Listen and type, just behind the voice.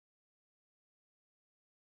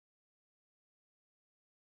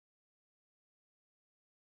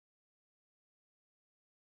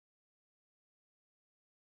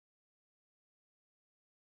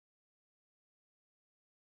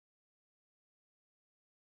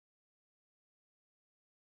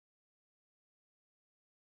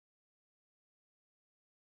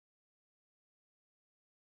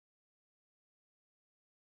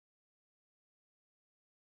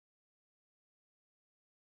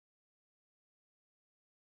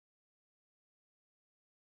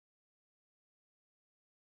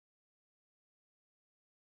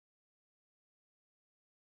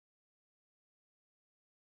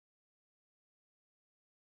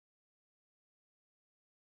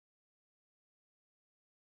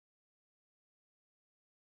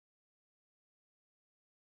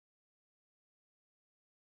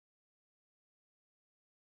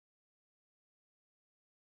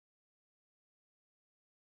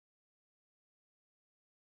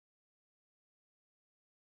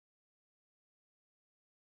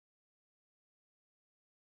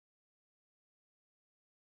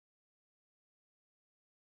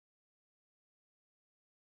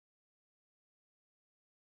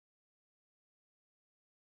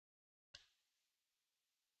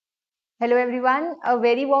Hello everyone, a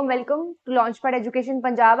very warm welcome to LaunchPad Education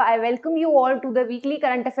Punjab. I welcome you all to the weekly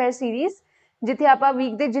current affairs series जिथे आप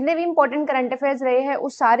week ਦੇ जिन्ने भी important current affairs रहे हैं ਉਹ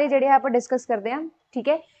ਸਾਰੇ ਜਿਹੜੇ ਆ ਆਪਾਂ ਡਿਸਕਸ ਕਰਦੇ ਹਾਂ ਠੀਕ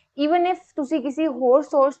ਹੈ ਈਵਨ ਇਫ ਤੁਸੀਂ ਕਿਸੇ ਹੋਰ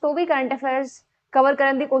ਸੋਰਸ ਤੋਂ ਵੀ ਕਰੰਟ ਅਫੇਅਰਸ ਕਵਰ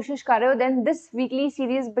ਕਰਨ ਦੀ ਕੋਸ਼ਿਸ਼ ਕਰ ਰਹੇ ਹੋ then this weekly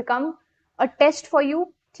series become a test for you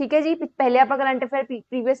ठीक है जी पहले ਆਪਾਂ करंट अफेयर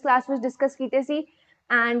प्रीवियस क्लास ਵਿੱਚ डिस्कस ਕੀਤੇ ਸੀ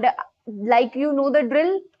and like you know the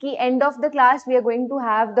drill कि end of the class we are going to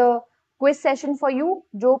have the quiz session for you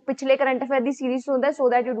जो पिछले current affair की सीरीज होंदा है so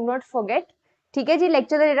that you do not forget ठीक है जी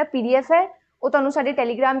लेक्चर का जो पीडीएफ है वो तुहानू साडे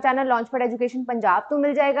Telegram channel launchpad education Punjab तो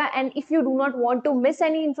मिल जाएगा and if you do not want to miss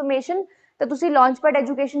any information तो तुसी लॉन्चपैड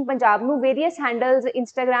एजुकेशन पंजाब नू various handles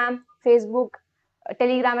Instagram Facebook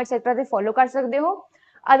Telegram etcetera ते फॉलो कर सकते हो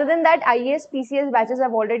other than that IAS PCS batches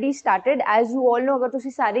have already started as you all know अगर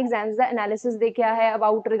तुसी सारे एग्जाम्स का एनालिसिस देखा है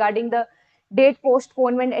about regarding the date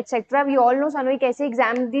postponement etcetera we all know सानू एक ऐसे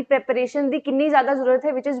एग्जाम की प्रिपरेशन की कितनी ज़्यादा जरूरत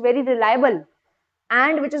है which is very reliable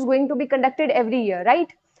and which is going to be conducted every year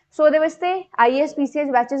right so ਉਹਦੇ ਵਾਸਤੇ IAS PCS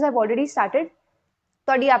batches have already started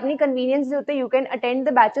ਤੁਹਾਡੀ ਆਪਣੀ ਕਨਵੀਨੀਅੰਸ ਦੇ ਉੱਤੇ you can attend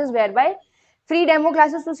the ਬੈਚेस where by free demo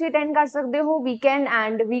classes ਤੁਸੀਂ attend ਕਰ ਸਕਦੇ ਹੋ weekend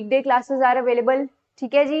and weekday classes are available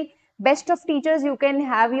ठीक है जी best of teachers you can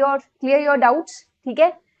have your clear your doubts ठीक है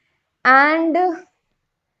and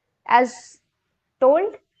as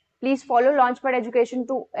told please follow LaunchPad Education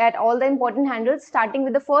to at all the important handles starting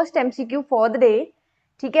with the first MCQ for the day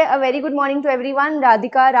ठीक है a very good morning to everyone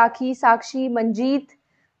Radhika Rakhi Sakshi Manjeet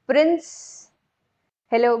Prince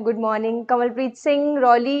hello good morning Kamalpreet Singh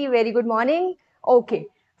Rolly very good morning okay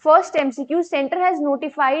first MCQ center has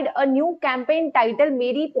notified a new campaign title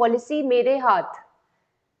Meri Policy Mere Haath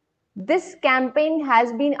this campaign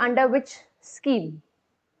has been under which scheme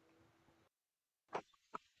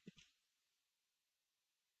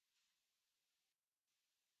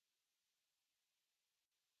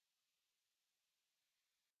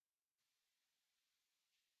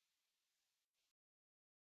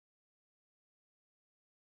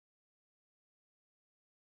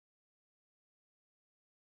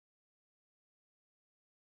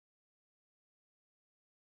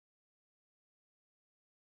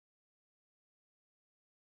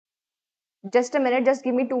just a minute just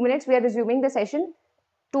give me 2 minutes we are resuming the session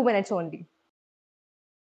 2 minutes only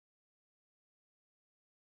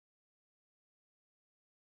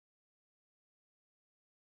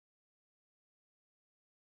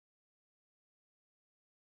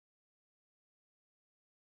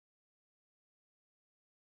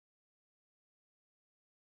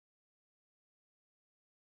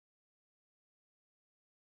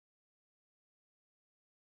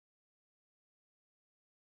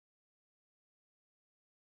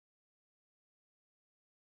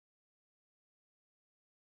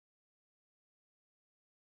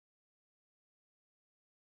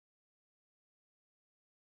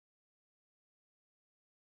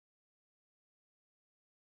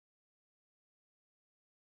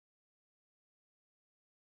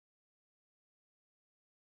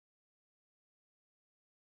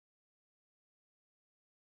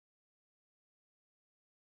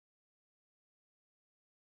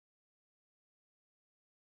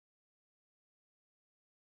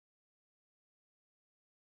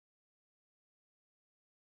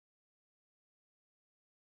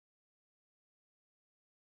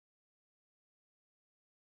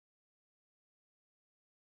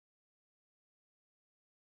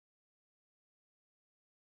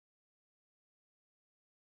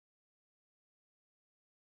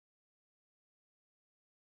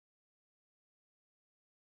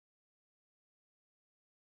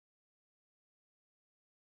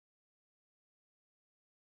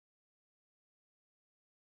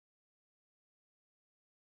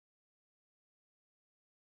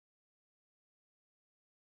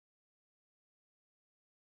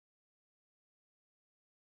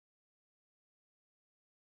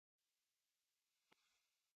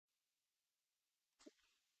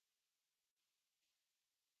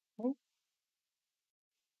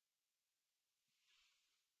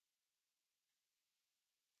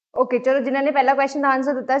okay चलो जिन्होंने पहला question का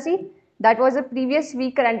answer दिता see that was a previous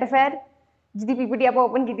week current affair जिसकी PPT आप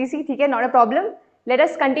open की सी ठीक है not a problem let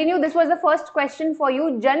us continue this was the first question for you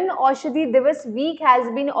Jan Aushadhi दिवस week has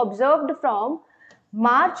been observed from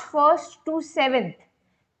March 1st to 7th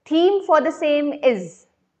theme for the same is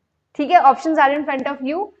ठीक है options are in front of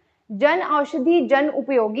you Jan Aushadhi जन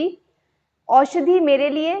उपयोगी औषधि मेरे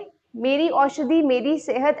लिए मेरी औषधि मेरी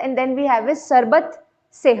सेहत and then we have is सरबत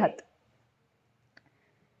सेहत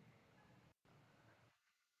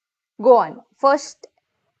go on first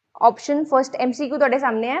option first MCQ ਤੁਹਾਡੇ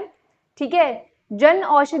ਸਾਹਮਣੇ है ठीक है जन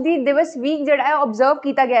औषधि दिवस वीक जिहड़ा है ऑब्जर्व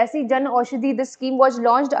किया गया सी Jan Aushadhi this scheme was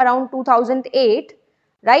launched around 2008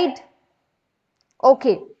 right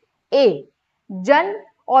okay ए जन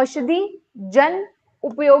औषधि जन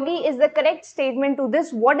उपयोगी is the correct statement to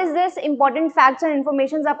this what is this important facts and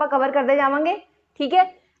information आप कवर करते जावांगे ठीक है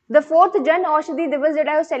द फोर्थ जन औषधि दिवस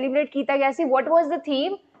जिहड़ा है सेलिब्रेट किया गया see what was the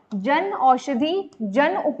theme Jan Aushadhi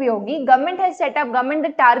जन उपयोगी गवर्नमेंट है सेटअप गवर्नमेंट द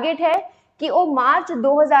टारगेट है कि वो मार्च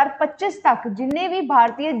 2025 तक जिन्ने भी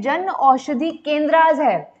भारतीय जन औषधि केंद्राज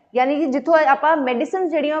है यानी कि जिथों आप मेडिसिन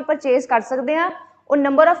जिहड़ियां परचेज कर सकते हैं और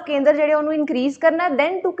नंबर ऑफ केंद्र जिहड़े उन्होंने इंक्रीज करना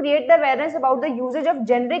then to create the awareness about the usage of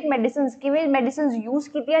generic medicine किवें मेडिसिन यूज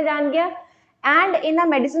कीतियां जाणगियां एंड इन्हां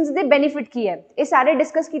मेडिसिन दे बेनिफिट की है ये सारे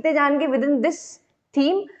डिस्कस किए जाएंगे विद इन दिस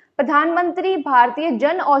थीम प्रधानमंत्री भारतीय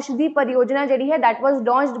जन औषधि परियोजना जी है that was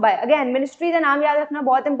launched by again ministry का नाम याद रखना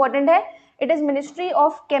बहुत इंपॉर्टेंट है it is ministry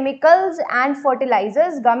of chemicals and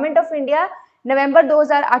fertilisers government of India November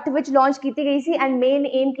 2008 which launch की गई सी एंड मेन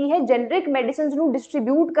एम की है जेनरिक मेडिसिन को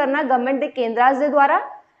डिस्ट्रीब्यूट करना गवर्नमेंट के केंद्राज के द्वारा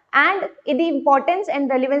एंड इहदी इंपॉर्टेंस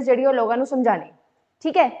एंड रेलीवेंस जी लोगों को समझानी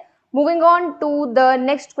ठीक है moving on to the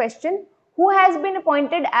next question who has been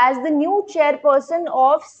appointed as the new chairperson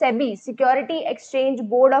of SEBI Security Exchange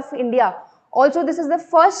Board of India also this is the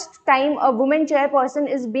first time a woman chairperson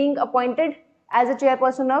is being appointed as a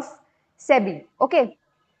chairperson of SEBI okay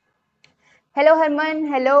hello Herman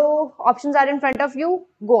hello options are in front of you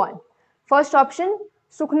go on first option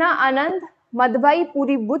Sukhna Anand Madhbhai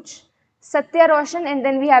Puri Buch Satya Roshan and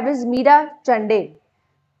then we have is Meera Chande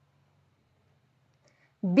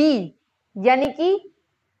B yani ki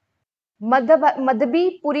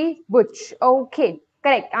Madhbhai Puri Buch. Okay,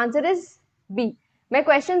 correct. Answer is B. मैं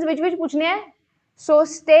questions which पूछने हैं. So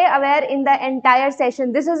stay aware in the entire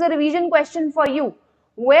session. This is a revision question for you.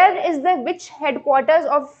 Where is the which headquarters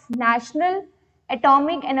of National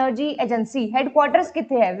Atomic Energy Agency? Headquarters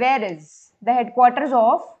किथे है? Where is the headquarters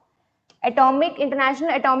of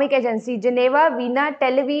International Atomic Agency? Geneva, Vienna,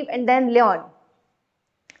 Tel Aviv, and then Lyon.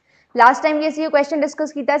 Last time we see question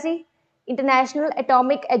discuss किया सी. International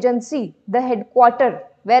Atomic Agency, the headquarter,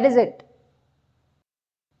 where is it?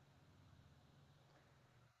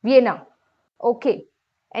 Vienna. Okay.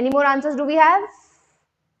 Any more answers do we have?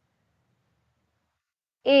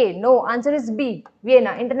 A. No. Answer is B.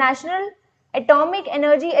 Vienna. International Atomic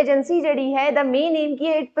Energy Agency जड़ी है the main aim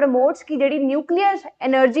की it promotes कि जड़ी nuclear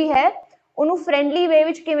energy है उन्हें friendly way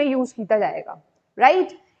विच किमें use किया जाएगा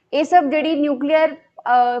right ये सब जड़ी nuclear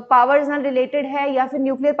powers ਨਾਲ related है या फिर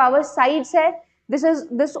nuclear power sites है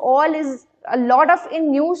this all is a lot of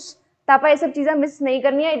in news ਤਾਂ ਆਪਾਂ ਇਹ ਸਭ ਚੀਜ਼ਾਂ ਮਿਸ ਨਹੀਂ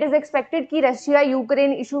ਕਰਨੀਆਂ it is expected कि रशिया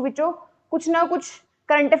यूक्रेन issue ਵਿੱਚੋਂ कुछ ना कुछ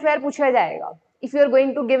current affair पूछा जाएगा if you are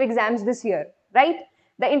going to give exams this year right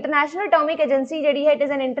the International Atomic Agency जड़ी है it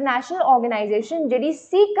is an international organization जड़ी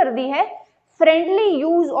seek करती है friendly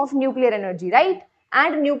use of nuclear energy right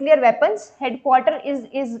and nuclear weapons headquarter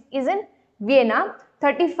is in Vienna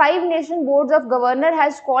 35 nation boards of governor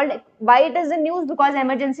has called why it is the news because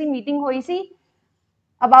emergency meeting hui si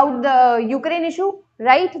about the Ukraine issue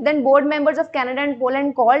right then board members of Canada and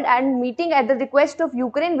Poland called and meeting at the request of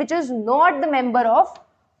Ukraine which is not the member of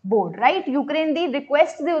board right Ukraine the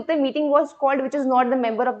request the utte meeting was called which is not the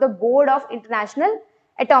member of the board of International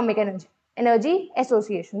Atomic Energy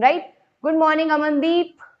Association right good morning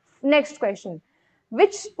Amandeep next question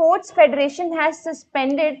which sports federation has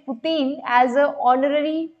suspended Putin as an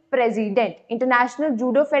honorary president? International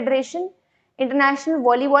Judo Federation, International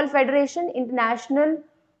Volleyball Federation, International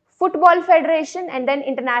Football Federation, and then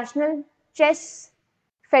International Chess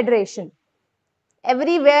Federation.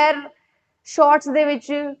 Everywhere, shorts de vich,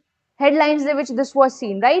 headlines de vich this was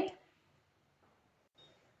seen, right?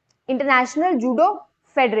 International Judo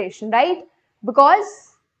Federation, right?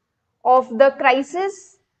 Because of the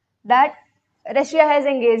crisis that Russia has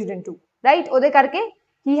engaged into, right? Ode karke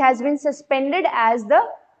he has been suspended as the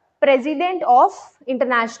president of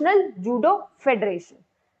International Judo Federation,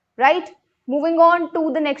 right? Moving on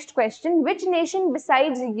to the next question, which nation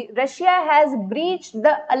besides Russia has breached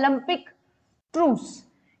the Olympic truce?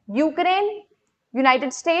 Ukraine,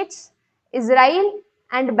 United States, Israel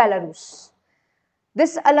and Belarus.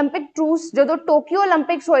 This Olympic truce जदों Tokyo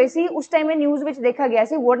Olympics होए सी उस time में news which देखा गया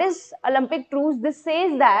सी what is Olympic truce this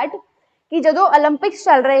says that कि जदों Olympics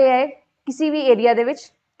चल रहे हैं किसी भी एरिया दे विच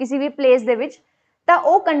किसी भी प्लेस दे विच ਤਾਂ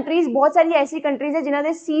ਉਹ ਕੰਟਰੀਜ਼ ਬਹੁਤ ਸਾਰੀ ਐਸੀ ਕੰਟਰੀਜ਼ ਹੈ ਜਿਨ੍ਹਾਂ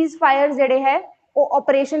ਦੇ ਸੀਜ਼ ਫਾਇਰ ਜਿਹੜੇ ਹੈ ਉਹ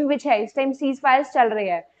ਆਪਰੇਸ਼ਨ ਵਿੱਚ ਹੈ ਇਸ ਟਾਈਮ ਸੀਜ਼ ਫਾਇਰਸ ਚੱਲ ਰਹੇ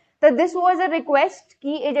ਹੈ ਤਾਂ ਦਿਸ ਵਾਸ ਅ ਰਿਕੁਐਸਟ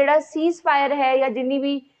ਕਿ ਇਹ ਜਿਹੜਾ ਸੀਜ਼ ਫਾਇਰ ਹੈ ਜਾਂ ਜਿੰਨੀ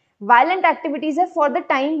ਵੀ ਵਾਇਲੈਂਟ ਐਕਟੀਵਿਟੀਜ਼ ਹੈ ਫॉर द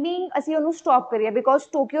टाइम बीइंग ਅਸੀਂ ਉਹਨੂੰ ਸਟਾਪ ਕਰੀਏ because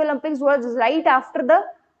Tokyo 올림픽ਸ was right after the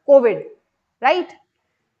Covid right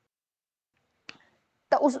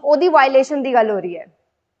ਤਾਂ ਉਸ ਉਹਦੀ ਵਾਇਲੇਸ਼ਨ ਦੀ ਗੱਲ ਹੋ ਰਹੀ ਹੈ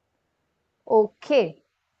Okay.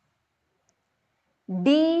 D,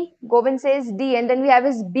 Govind says D, and then we have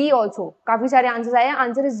is B also. काफी सारे आंसर्स आए हैं.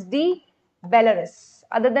 Answer is D, Belarus.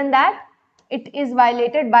 Other than that, it is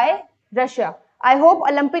violated by Russia. I hope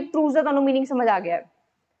Olympic truths का ਤੁਹਾਨੂੰ meaning समझ आ गया है.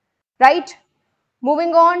 Right?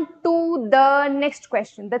 Moving on to the next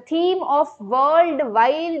question. The theme of World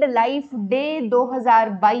Wildlife Day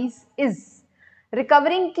 2022 is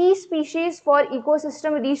recovering key species for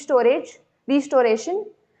ecosystem restoration,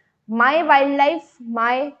 my wildlife,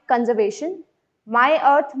 my conservation, my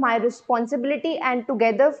earth, my responsibility, and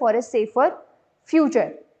together for a safer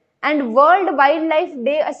future. And World Wildlife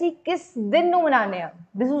Day ਅਸੀਂ किस दिन ਨੂੰ ਮਨਾਉਂਦੇ ਆ?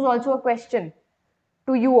 This is also a question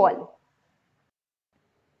to you all.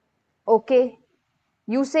 Okay,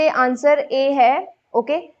 you say answer A है.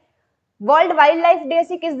 Okay, World Wildlife Day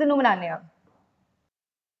ਅਸੀਂ किस दिन ਨੂੰ ਮਨਾਉਂਦੇ ਆ?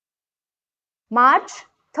 March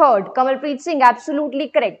 3rd. Kamalpreet Singh, absolutely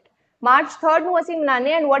correct. March 3rd ਨੂੰ ਅਸੀਂ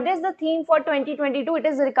ਮਨਾਉਂਦੇ ਹਾਂ. And what is the theme for 2022? It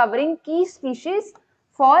is recovering key species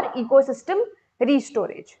for ecosystem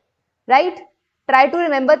restorage. Right? Try to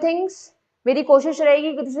remember things. मेरी कोशिश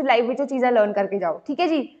रहेगी कि ਤੁਸੀਂ ਲਾਈਵ ਵਿੱਚੋਂ ਚੀਜ਼ਾਂ ਲਰਨ ਕਰਕੇ ਜਾਓ. ਠੀਕ ਹੈ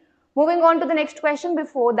ਜੀ. Moving on to the next question.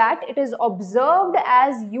 Before that, it is observed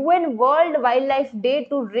as UN World Wildlife Day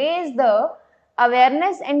to raise the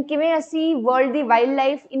awareness and ਕਿਵੇਂ ਅਸੀਂ world the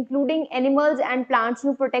wildlife including animals and plants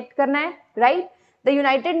ਨੂੰ protect ਕਰਨਾ ਹੈ. Right? The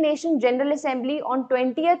United Nations General Assembly on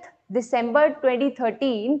 20th December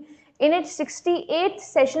 2013 in its 68th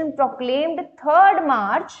session proclaimed 3rd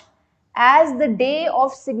March as the day of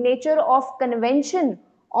signature of Convention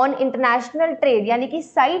on International Trade. यानी कि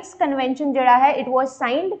CITES Convention जड़ा है, it was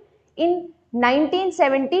signed in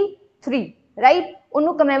 1973, right?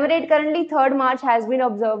 उन्होंने commemorate currently 3rd March has been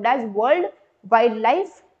observed as World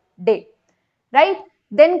Wildlife Day, right?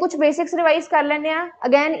 Then कुछ basics revise कर लेने हैं.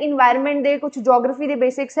 Again environment they कुछ जोग्राफी दे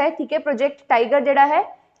बेसिक्स है. ठीक है. प्रोजेक्ट टाइगर जड़ा है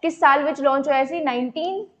किस साल विच लॉन्च होया सी?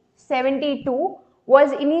 1972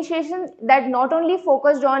 was initiation that not only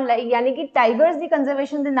focused on यानी कि टाइगर्स दी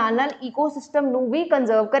कंजर्वेशन दे नाल नाल इकोसिस्टम नू भी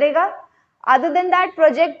कंजर्व करेगा. Other than that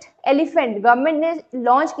project elephant government ने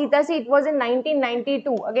लॉन्च कीता सी. It was in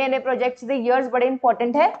 1992. अगेन ये प्रोजेक्ट्स दे ईयर्स बड़े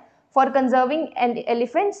इंपॉर्टेंट है for conserving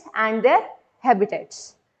elephants and there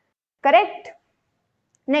habitats. Correct.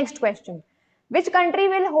 Next question. Which country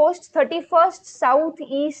will host 31st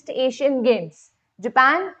Southeast Asian Games?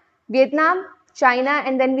 Japan, Vietnam, China,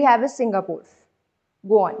 and then we have Singapore.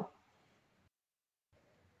 Go on.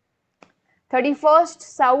 31st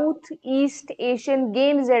Southeast Asian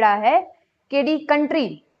Games जड़ा है केड़ी country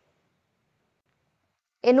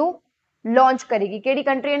इनू launch करेगी? केड़ी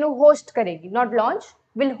country इनू host करेगी? Not launch,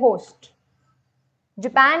 will host.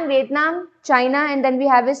 Japan, Vietnam, China, and then we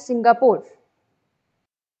have Singapore.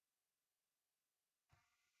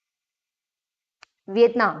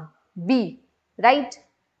 Vietnam. B. Right?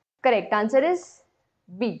 Correct. Answer is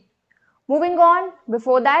B. Moving on.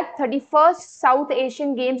 Before that, 31st South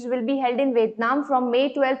Asian Games will be held in Vietnam from May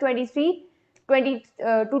 12, to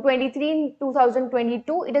 23 in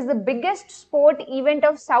 2022. It is the biggest sport event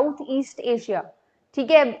of Southeast Asia. ठीक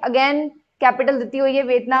है. Again, capital दी हुई है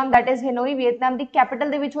Vietnam. That is Hanoi. Vietnam the capital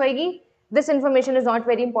दे विच होएगी. This information is not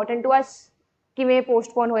very important to us. किवें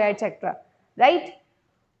postpone होया etc. Right?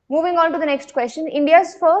 Moving on to the next question. India's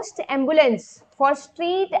first ambulance for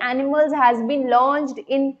street animals has been launched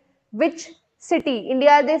in which city?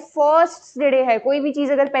 India the first जड़े है कोई भी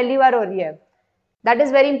चीज़ अगर पहली बार हो रही है, that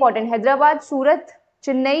is very important. Hyderabad, Surat,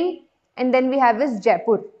 Chennai, and then we have is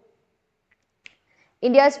Jaipur.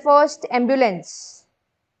 India's first ambulance.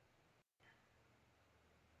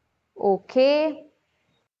 Okay,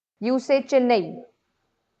 you say Chennai.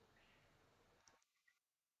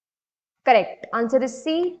 Correct. Answer is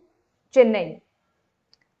C, Chennai.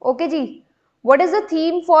 Okay ji. What is the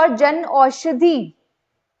theme for Jan Aushadhi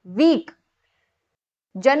Week?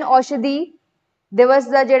 Jan Aushadhi दिवस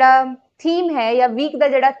दा जड़ा theme है या week दा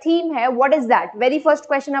जड़ा theme है, what is that? Very first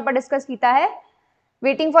question आप discuss कीता है.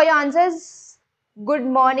 Waiting for your answers. Good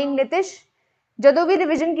morning Nitish. जदों भी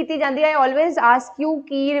रिविजन कीती जाती है, I always ask you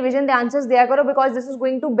कि रिविजन दे आंसर्स दिया करो because this is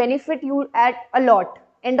going to benefit you at a lot.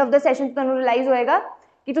 End of the session ਤੁਹਾਨੂੰ रियलाइज होएगा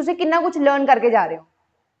कि तुसी कितना कुछ लर्न करके जा रहे हो.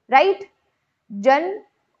 राइट. जन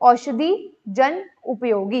औषधि, जन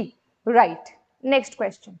उपयोगी. Right. Next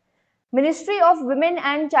question. Ministry of Women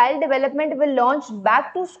and Child Development will launch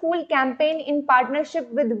back to school campaign in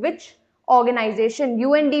partnership with which organization?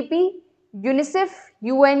 UNDP, UNICEF,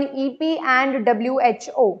 UNEP and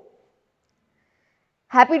WHO.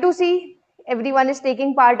 Happy to see everyone is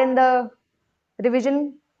taking part in the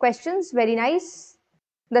revision questions. Very nice.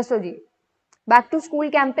 दसो जी. Back to school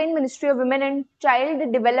campaign ministry of women and child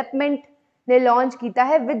development ने launch किया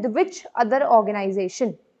है with which other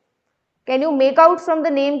organisation? Can you make out from the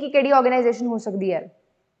name की केड़ी organisation हो सकती है?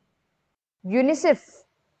 UNICEF,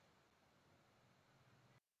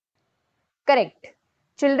 correct.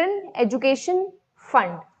 Children education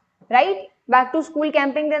fund, right. Back to school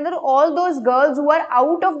campaign के अंदर all those girls who are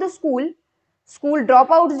out of the school, school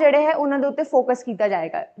drop out जेडे है उन्होंने उत्ते फोकस किया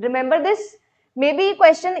जाएगा. Remember this. May be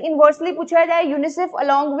question inversely पूछा जाए, UNICEF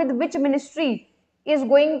along with which ministry is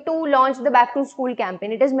going to launch the back to school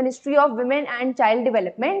campaign? It is Ministry of Women and Child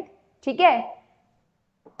Development. ठीक है.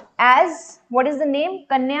 As what is the name?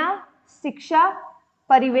 Kanya Shiksha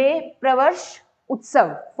Pravarsh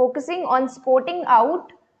Utsav, focusing on supporting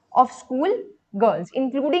out of school girls,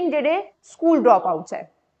 including जेडे school dropouts है,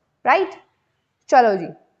 right? चलो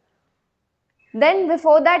जी. Then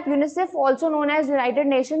before that, UNICEF, also known as United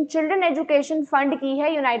Nations Children Education Fund, की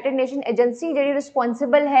है United Nations agency JD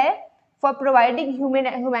responsible है for providing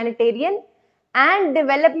humanitarian and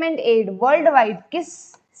development aid worldwide. किस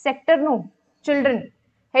sector no? Children.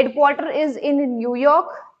 Headquarter is in New York,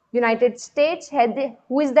 United States.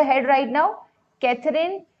 Who is the head right now?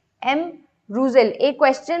 Catherine M. Russell. एक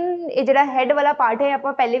question ये जरा head वाला part है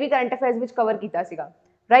आपा पहले भी current affairs विच cover कीता सीगा,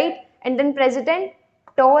 right? And then President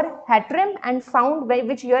Tor Hatram, and found by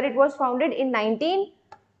which year it was founded? In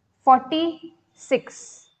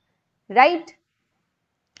 1946, right?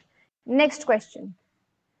 Next question.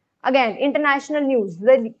 Again, international news.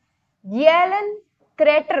 The Yellen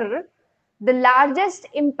crater, the largest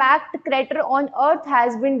impact crater on Earth,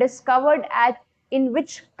 has been discovered in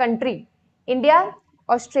which country? India,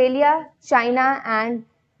 Australia, China, and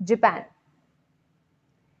Japan.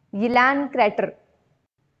 Yellen crater.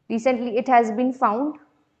 Recently, it has been found.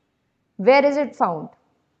 Where is it found?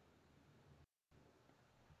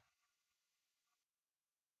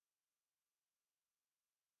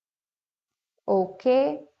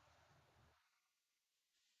 Okay.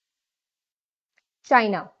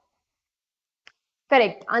 China.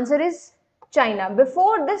 Correct. Answer is China.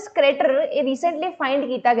 Before this crater, recently find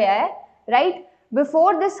किया गया है, right?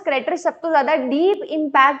 Before this crater, सब तो ज़्यादा deep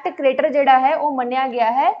impact crater जेड़ा है वो मन्या गया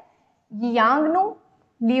है Yangnu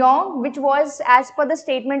Leong, which was as per the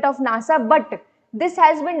statement of NASA, but this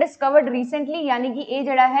has been discovered recently, यानी कि ये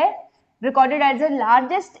जेड़ा है recorded as the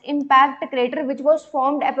largest impact crater which was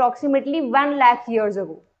formed approximately 1 lakh years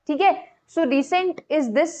ago. ठीक है? So recent is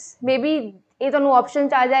this, maybe ये तो option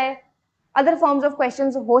आ जाए, अदर फॉर्म्स ऑफ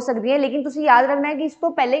क्वेश्चंस हो सकती है, लेकिन तुसी याद रखना है कि इस तो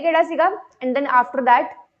पहले केड़ा सीगा एंड देन आफ्टर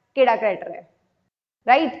दैट केड़ा क्रेटर है,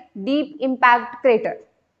 right? Deep impact crater.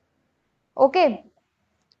 Okay,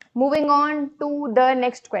 moving on to the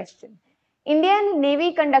next question. Indian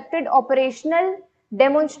navy conducted operational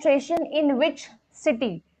demonstration in which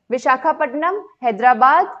city? Visakhapatnam,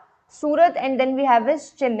 Hyderabad, Surat, and then we have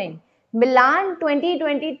is Chennai. Milan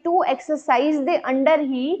 2022 exercise they under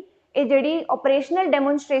ही ਇਹ ਜਿਹੜੀ operational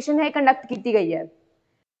demonstration ਹੈ conduct ਕੀਤੀ ਗਈ ਹੈ.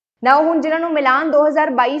 ਨਾਓ ਹੁਣ ਜਿਨ੍ਹਾਂ ਨੂੰ ਮਿਲਾਨ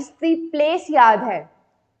 2022 ਦੀ place ਯਾਦ ਹੈ,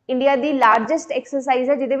 ਇੰਡੀਆ ਦੀ ਲਾਰਜੈਸਟ ਐਕਸਰਸਾਈਜ਼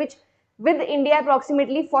ਹੈ ਜਿਹਦੇ ਵਿੱਚ with India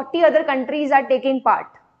approximately 40 other countries R taking part,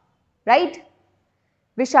 right?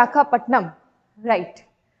 Visakhapatnam, right.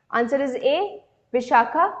 Answer is A,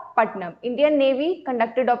 Visakhapatnam. Indian Navy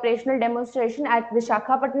conducted operational demonstration at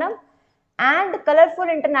Visakhapatnam and colorful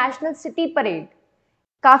international city parade.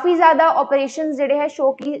 काफी ज्यादा ऑपरेशंस जेडे है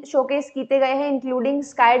showcase किए गए हैं, including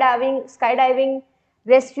sky diving,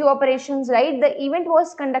 rescue operations, right? The event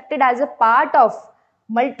was conducted as a part of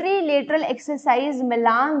multilateral exercise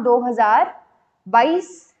Milan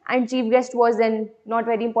 2022 and chief guest was then not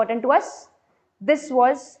very important to us. This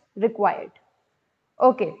was required.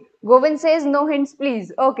 Okay, Govind says no hints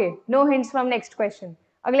please. Okay, no hints from next question.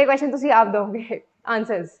 अगले question तुसी आप दोगे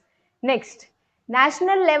answers. Next,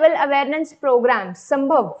 National Level Awareness Program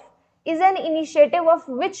Sambhav is an initiative of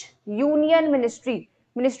which union ministry?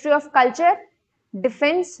 Ministry of Culture,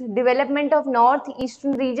 Defense, Development of North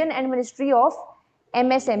Eastern Region, and Ministry of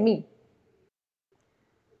MSME.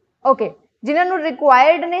 Okay, जिन्होंने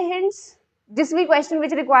required ने hints, जिस भी question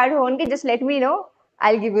which required होंगे, just let me know.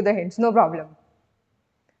 I'll give you the hints, no problem.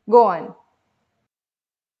 Go on.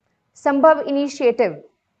 Sambhav initiative.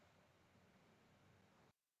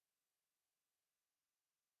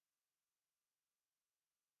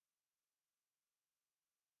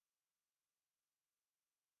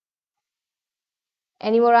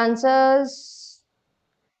 Any more answers?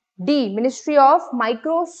 D, Ministry of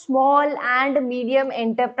Micro, Small and Medium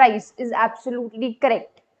Enterprise is absolutely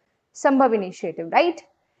correct. Sambhav initiative, right?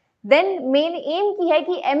 Then main aim की है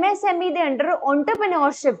कि MSME ਦੇ under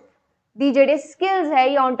entrepreneurship ਦੀ ਜਿਹੜੇ skills ਹੈ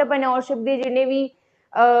ਜਾਂ entrepreneurship ਦੇ ਜਿਹਨੇ ਵੀ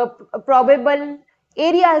probable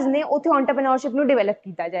areas ਨੇ ਉੱਥੇ entrepreneurship ਨੂੰ develop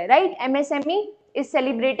ਕੀਤਾ ਜਾਏ, right? MSME is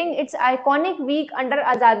celebrating its iconic week under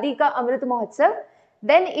Azadi Ka Amrit Mahotsav.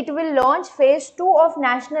 then it will launch phase 2 of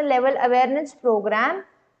national level awareness program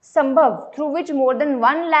Sambhav, through which more than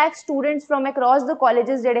 1 lakh students from across the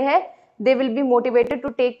colleges jehde hai, they will be motivated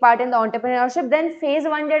to take part in the entrepreneurship. Then phase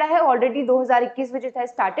 1 jehda hai already 2021 which it has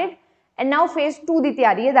started, and now phase 2 di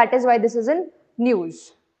tiyari hai, that is why this is in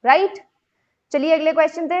news, right? चलिए अगले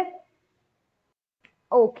question थे.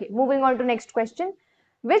 Okay, moving on to next question.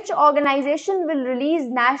 Which organization will release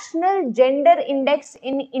National Gender Index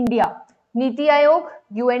in India? Niti Aayog,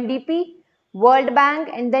 UNDP, World Bank,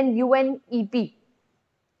 and then UNEP.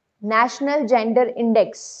 National Gender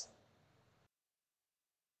Index.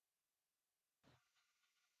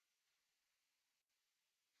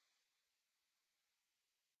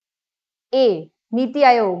 A. Niti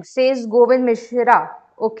Aayog, says Govind Mishra.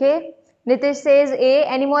 Okay. Nitish says A.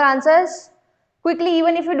 Any more answers? Quickly,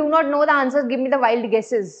 even if you do not know the answers, give me the wild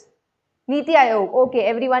guesses. Niti Aayog. Okay,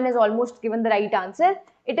 everyone has almost given the right answer.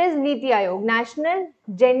 It is Niti Aayog, National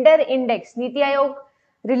Gender Index. Niti Aayog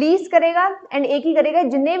release करेगा and एक ही करेगा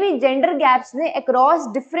जिन्हें भी gender gaps ने across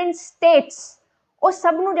different states वो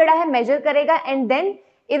सब नु जड़ा है measure करेगा and then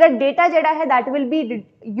इधर data जड़ा है that will be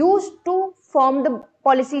used to form the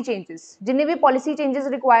policy changes. जिन्हें भी policy changes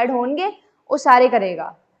required होंगे वो सारे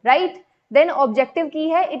करेगा, right? Then objective की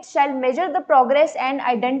है it shall measure the progress and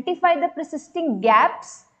identify the persisting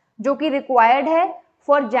gaps जो कि required है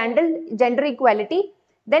for gender equality.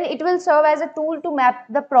 Then it will serve as a tool to map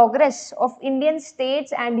the progress of Indian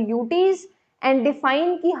states and UTs and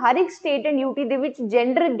define कि हर एक state and UT they which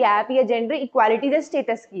gender gap या gender equality दे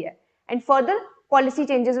status की है and further policy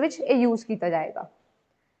changes which use किया जाएगा,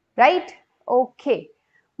 right? Okay,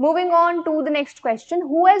 moving on to the next question.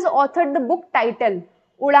 Who has authored the book title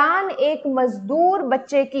उड़ान एक मजदूर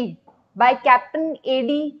बच्चे की by Captain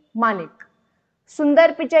A.D. Manik?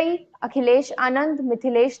 Sundar Pichai, Akhilesh Anand,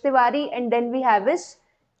 Mithilesh Tiwari, and then we have is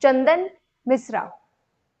Chandan Misra.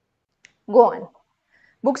 Go on.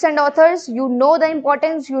 Books and authors, you know the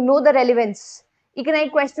importance, you know the relevance. एक ना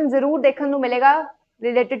एक question जरूर देखने को मिलेगा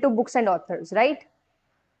related to books and authors, right?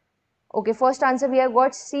 Okay, first answer we have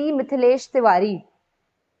got C. Mithilesh Tiwari.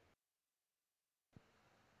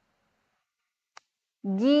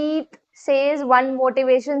 Geet says one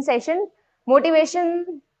motivation session.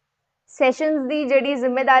 Motivation sessions ਦੀ ਜਿਹੜੀ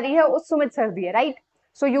ਜ਼ਿੰਮੇਵਾਰੀ ਹੈ ਉਹ ਸੁਮਿਤ ਸਰ ਦੀ ਹੈ, right?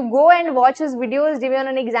 So you go and watch his videos ਜਿਵੇਂ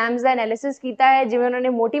ਉਹਨਾਂ ਨੇ exams ਦਾ analysis ਕੀਤਾ ਹੈ, ਜਿਵੇਂ ਉਹਨਾਂ ਨੇ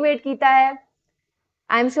motivate ਕੀਤਾ ਹੈ.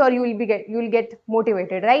 I'm sure you will get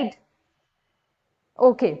motivated, right?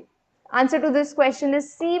 Okay. Answer to this question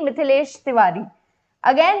is C. Mithilesh Tiwari.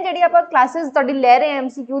 Again ਜਿਹੜੀ ਆਪਾਂ classes ਤੁਹਾਡੀ ਲੈ ਰਹੇ ਹਾਂ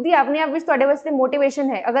MCQ ਦੀ ਆਪਣੇ ਆਪ ਵਿੱਚ ਤੁਹਾਡੇ ਵਾਸਤੇ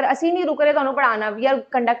motivation ਹੈ. ਅਗਰ ਅਸੀਂ ਨਹੀਂ ਰੁਕ ਰਹੇ ਤੁਹਾਨੂੰ ਪੜਾਉਣਾ, we are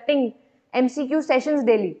conducting MCQ sessions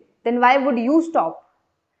daily, then why would you stop,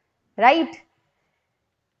 right?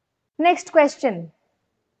 Next question.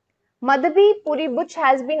 Madhabi Puri Butch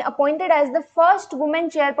has been appointed as the first woman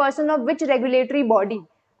chairperson of which regulatory body?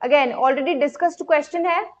 Again, already discussed question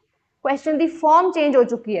है. Question the form change हो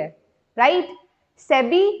चुकी है, right?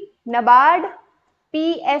 SEBI, NABARD,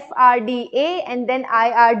 PFRDA, and then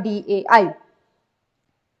IRDAI.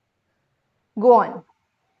 Go on.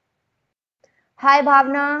 Hi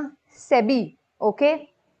Bhavna, SEBI. Okay.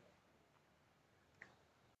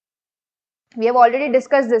 We have already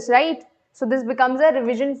discussed this, right? So this becomes a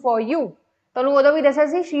revision for you.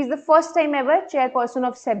 She is the first time ever chairperson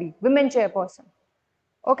of SEBI, women chairperson.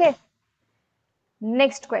 Okay.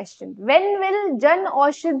 Next question. When will Jan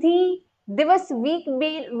Aushadhi Divas Week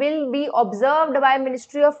will be observed by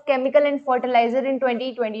Ministry of Chemical and Fertilizer in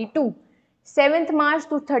 2022? 7th March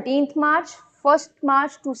to 13th March, 1st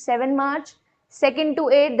March to 7th March, 2nd to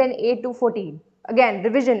 8th, then 8 to 14. Again,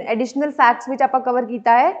 revision, additional facts which आपका cover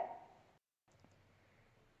किया है.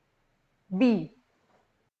 B.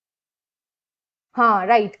 हाँ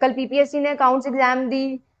right, कल PPSC ने accounts exam दी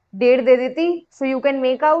date दे देती, so you can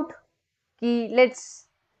make out कि let's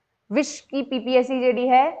wish की PPSC JD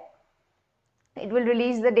है it will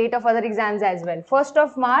release the date of other exams as well. 1st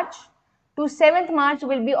of March to 7th March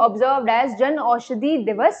will be observed as Jan Aushadhi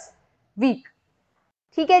Divas Week.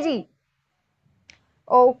 ठीक है जी?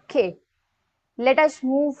 Okay. Let us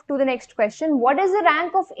move to the next question. What is the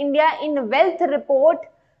rank of India in Wealth Report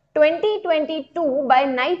 2022 by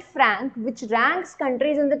Knight Frank, which ranks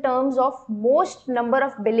countries in the terms of most number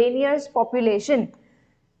of billionaires population?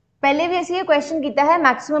 पहले भी ऐसे ये question किया है,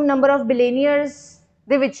 maximum number of billionaires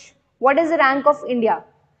they which what is the rank of India?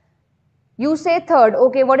 You say third.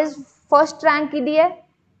 Okay, what is first rank की दी है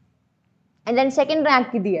and then second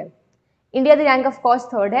rank की दी है? India the rank of course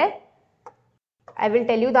third है. I will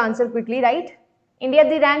tell you the answer quickly, right? India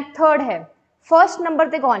the rank third है. First number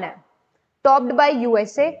पे कौन है? Topped by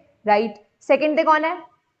USA, right? Second पे कौन है?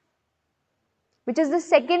 Which is the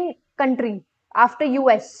second country after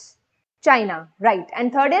US? China, right,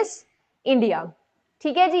 and third is India.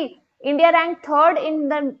 ठीक है जी, India rank third in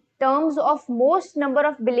the terms of most number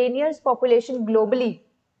of billionaires population globally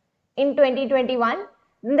in 2021.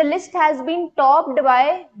 Then the list has been topped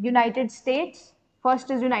by United States.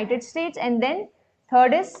 First is United States and then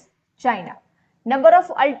third is China. Number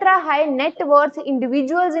of ultra high net worth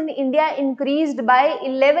individuals in India increased by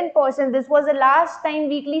 11%. This was the last time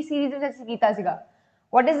weekly series में जैसे कीता सीगा.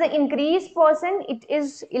 What is the increase percent? It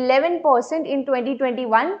is 11% in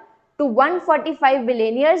 2021 to 145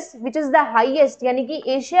 billionaires, which is the highest, यानी कि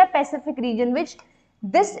Asia Pacific region which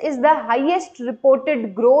this is the highest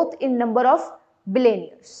reported growth in number of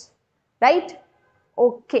billionaires, right?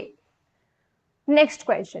 Okay. Next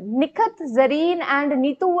question. Nikhat, Zareen and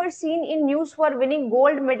Neetu were seen in news for winning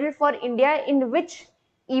gold medal for India in which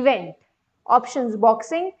event? Options: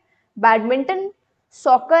 boxing, badminton,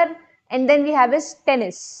 soccer, and then we have is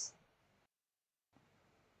tennis.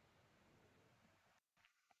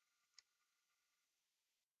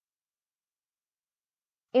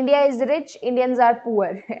 India is rich, Indians are poor.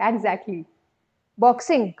 Exactly.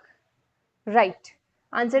 Boxing. Right.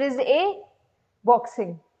 Answer is A,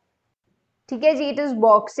 boxing. ठीक है जी, it is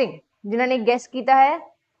boxing. जिन्होंने guess किया है,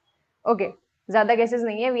 okay, ज्यादा guesses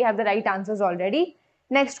नहीं है, we have the right answers already.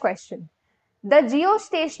 Next question. The Jio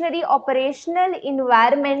stationery operational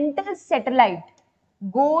environmental satellite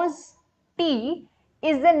goes T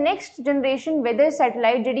is the next generation weather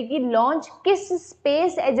satellite जिहड़ी की लॉन्च किस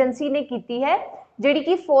स्पेस एजेंसी ने की है, जिहड़ी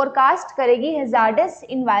की फोरकास्ट करेगी hazards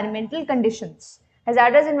environmental conditions.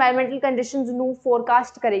 Hazards environmental conditions नू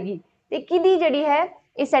फोरकास्ट करेगी. ते किहदी जिहड़ी है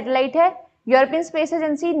ये सैटेलाइट है? European Space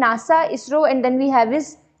Agency, NASA, ISRO, and then we have is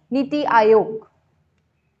Niti Aayog.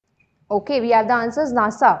 Okay, we have the answers.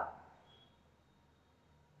 NASA.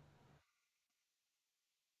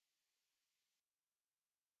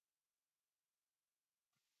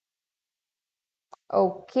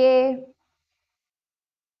 Okay,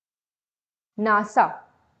 NASA.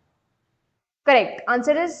 Correct.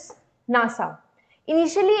 Answer is NASA.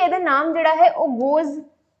 Initially ਇਹਦਾ नाम ਜਿਹੜਾ है वो गोज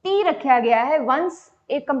टी रखा गया है. Once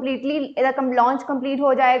एक completely ਇਹਦਾ launch complete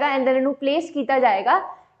हो जाएगा and then ਇਹਨੂੰ place ਕੀਤਾ जाएगा,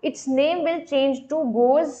 its name will change to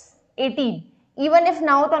GOES 18. Even if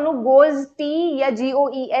now ਤੁਹਾਨੂੰ GOES T या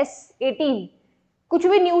GOES 18 कुछ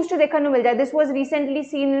भी न्यूज़ ਚ देखने ਨੂੰ मिल जाए. This was recently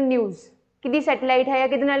seen in news. किदी satellite है या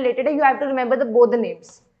किदे ਨਾਲ related है, you have to remember the both the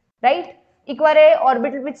names, right? एक बार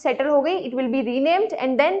ऑर्बिट ਵਿੱਚ settle हो गई, it will be renamed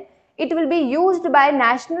and then it will be used by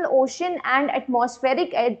National Ocean and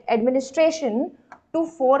Atmospheric Administration to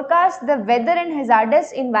forecast the weather and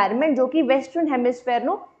hazardous environment जो कि western hemisphere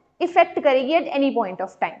no affect करेगी at any point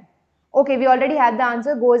of time. Okay, we already have the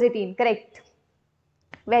answer. GOES 18, correct.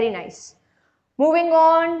 Very nice. Moving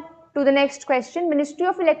on to the next question. Ministry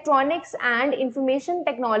of Electronics and Information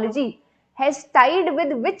Technology has tied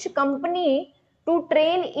with which company to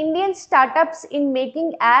train Indian startups in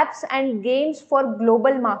making apps and games for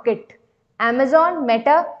global market? Amazon,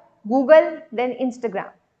 Meta, Google, then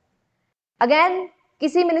Instagram. Again,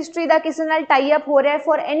 किसी ministry का किसी नाल tie up हो रहा है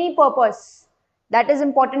for any purpose that is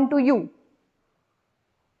important to you.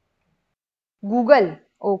 Google,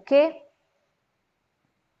 okay,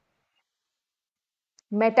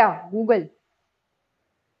 Meta, Google.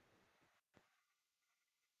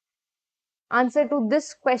 Answer to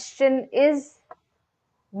this question is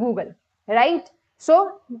Google, right? So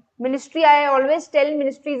ministry, I always tell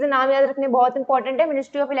ministries का नाम याद रखने बहुत इंपॉर्टेंट है.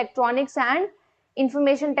 Ministry of electronics and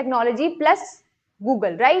information technology plus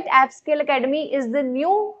Google, right? AppScale Academy is the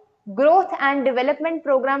new growth and development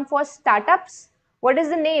program for startups. What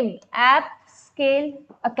is the name? AppScale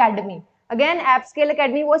Academy. Again, AppScale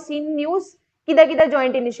Academy was seen in news. Kida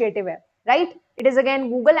joint initiative hai, right? It is again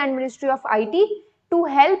Google and Ministry of IT to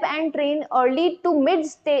help and train early to mid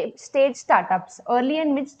stage startups. Early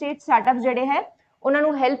and mid stage startups ਜਿਹੜੇ ਹੈ ਉਹਨਾਂ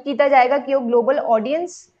ਨੂੰ help ਕੀਤਾ ਜਾਏਗਾ ਕਿ ਉਹ global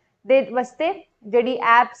audience ਦੇ ਵਾਸਤੇ ਜਿਹੜੀ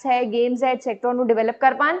apps ਹੈ, games ਹੈ, etc. ਨੂੰ develop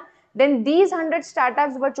ਕਰ ਪਾਣ. Then these 100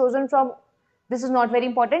 startups were chosen from, this is not very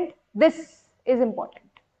important, this is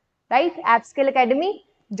important, right? AppScale Academy,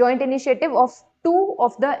 joint initiative of 2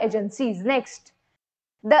 of the agencies. Next,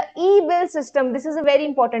 the e-bill system. This is a very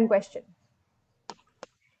important question.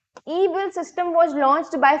 E-bill system was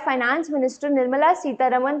launched by Finance Minister Nirmala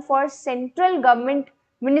Sitharaman for central government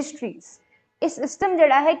ministries. इस system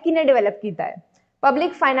जड़ा है किने develop किया है?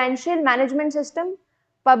 Public Financial Management System,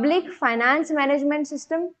 Public Finance Management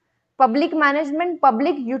System, public management,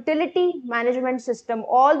 public utility management system.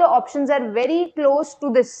 All the options are very close to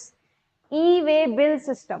this e-way bill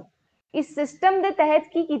system. इस system दे तहत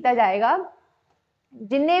की कीता जाएगा,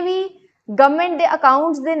 जिन्ने भी government दे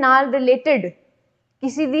accounts दे नाल related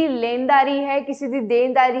किसी दी लेनदारी है, किसी दी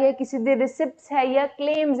देनदारी है, किसी दी receipts है या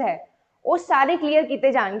claims है, वो सारे क्लियर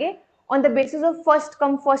किए जाएंगे on the basis of first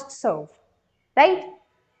come first serve, right?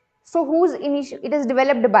 So whose it is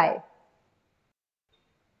developed by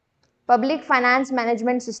Public Finance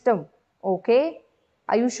Management System. Okay,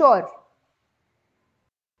 are you sure?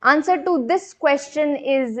 Answer to this question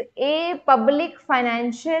is A, Public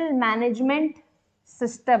Financial Management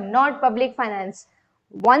System, not Public Finance.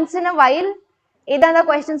 Once in a while इदां दा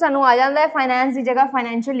question सानू आ जाता है, finance की जगह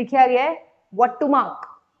financial लिखा गया है, व्हाट टू मार्क?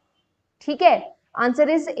 ठीक है, answer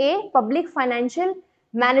is a, public financial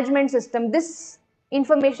management system. This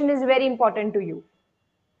information is very important to you,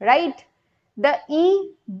 right? The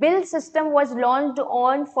e-bill system was launched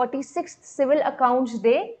on 46th Civil Accounts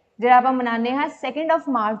Day, ਜਿਹੜਾ ਆਪਾਂ ਮਨਾਉਂਦੇ ਹਾਂ 2nd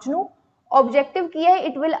of March ਨੂੰ. Objective की है,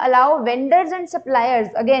 it will allow vendors and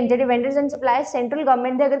suppliers, again ਜਿਹੜੇ vendors and suppliers central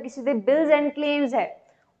government ਦੇ अगर किसी ਦੇ बिल्स एंड क्लेम्स है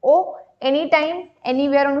ਉਹ एनी टाइम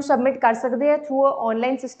एनीवेयर ਉਹਨੂੰ सबमिट कर सकते हैं through a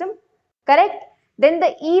online system, correct? Then the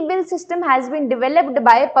e-bill system has been developed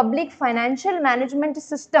by Public Financial Management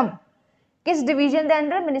System. किस डिवीजन के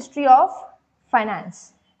under? Ministry of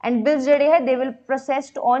finance. And bills ਜਿਹੜੇ है they will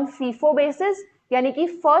processed on FIFO basis, यानी कि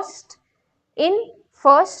first in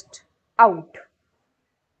first out,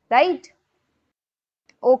 right?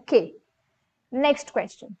 Okay, next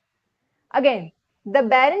question. Again, the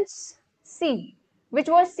Barents Sea, which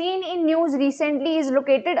was seen in news recently, is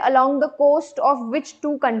located along the coast of which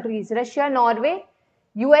two countries? Russia, Norway,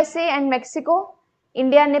 USA and Mexico,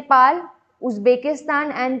 India, Nepal,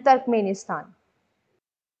 Uzbekistan and Turkmenistan.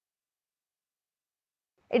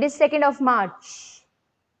 It is 2nd of March.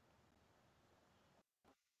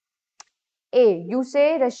 A, you say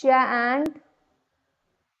Russia and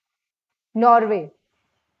Norway.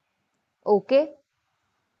 Okay.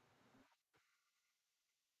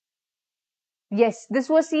 Yes, this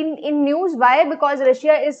was seen in news. Why? Because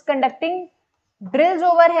Russia is conducting drills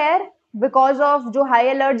over here because of जो high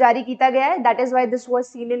alert जारी किया गया है. That is why this was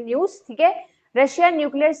seen in news. ठीक है? Russian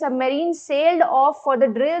nuclear submarine sailed off for the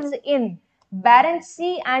drills in Barents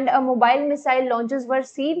Sea and a mobile missile launches were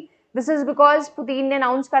seen. This is because Putin ने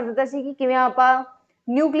announce कर दिया सी कि किवें आपा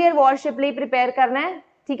nuclear warship लिए prepare करना है.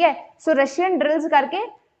 ठीक है? So Russian drills करके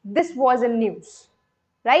this was in news,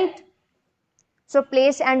 right? So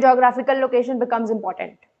place and geographical location becomes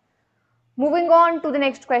important. Moving on to the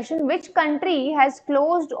next question. Which country has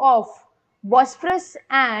closed off Bosphorus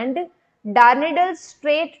and Dardanelles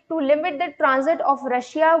Strait to limit the transit of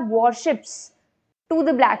Russia warships to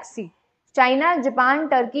the Black Sea? China, Japan,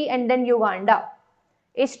 Turkey and then Uganda.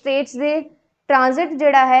 इस straits दे transit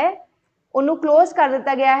जिहड़ा है उन्होंने close कर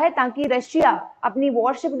दिता गया है ताकि Russia अपनी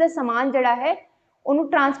वॉरशिप का सामान जिहड़ा है उन्होंने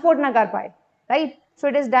ट्रांसपोर्ट ना कर पाए, right? So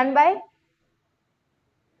it is done by,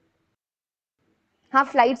 हाँ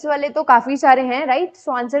फ्लाइट्स वाले तो काफी सारे हैं, right?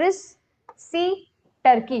 So answer is C,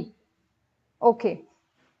 Turkey. Okay,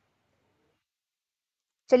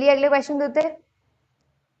 चलिए अगले क्वेश्चन देते हैं.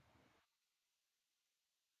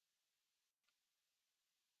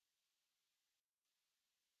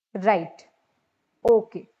 Right,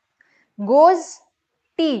 okay. Goes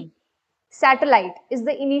T satellite is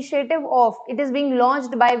the initiative of, it is being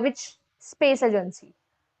launched by which space agency?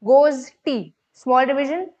 Goes T, small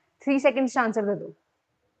division, 3 seconds answer de do.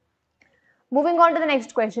 Moving on to the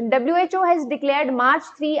next question. WHO has declared March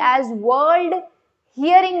 3 as World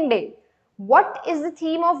Hearing Day. What is the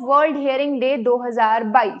theme of World Hearing Day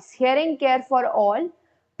 2022? Hearing care for all,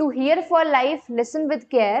 to hear for life, listen with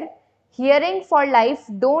care, hearing for life,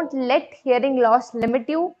 don't let hearing loss limit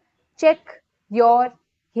you, check your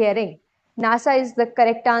hearing. NASA is the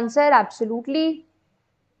correct answer, absolutely.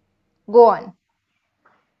 Go on.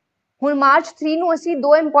 हुण मार्च 3 ਨੂੰ ਅਸੀਂ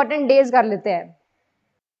ਦੋ important days कर लेते हैं.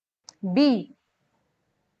 B,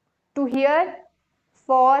 to hear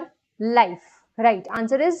for life, right?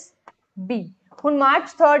 Answer is B. हुण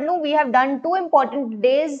मार्च 3 ਨੂੰ we have done two important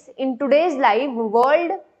days in today's life.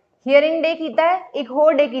 World Hearing Day कीता है, एक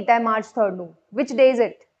होर डे कीता है मार्च 3 ਨੂੰ. Which day is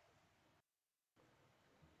it?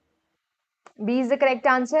 B is the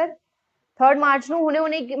correct answer. 3rd मार्च ਨੂੰ ਹੁਣੇ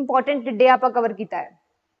ਹੁਣੇ ਇੱਕ इंपॉर्टेंट डे ਆਪਾਂ कवर कीता है.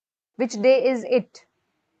 Which day is it?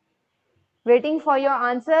 Waiting for your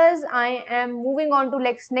answers. I am moving on to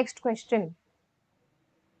next question.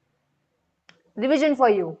 Revision for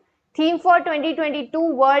you. Theme for 2022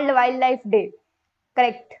 World Wildlife Day.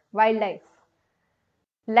 Correct. Wildlife.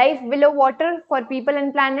 Life below water for people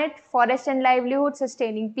and planet. Forest and livelihood.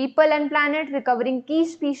 Sustaining people and planet. Recovering key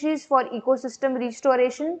species for ecosystem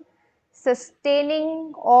restoration.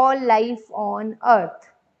 Sustaining all life on earth.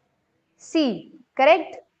 C.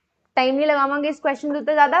 Correct. Time नहीं लगावांगे इस question के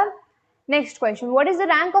ऊपर ज़्यादा. Next question. What is the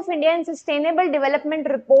rank of India in Sustainable Development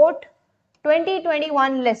Report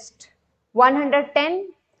 2021 list? 110,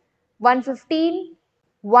 115,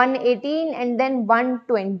 118 and then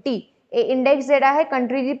 120। ਇਹ index ਜਿਹੜਾ ਹੈ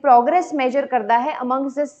country ਦੀ progress measure ਕਰਦਾ ਹੈ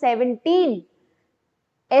ਅਮੰਗਸ ਦ 17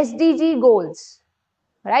 SDG goals,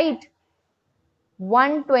 right?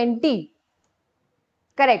 120,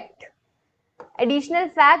 correct. Additional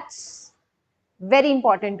facts very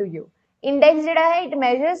important to you. Index ਜਿਹੜਾ ਹੈ it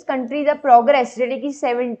measures country the progress ਜਿਹੜੇ ਕਿ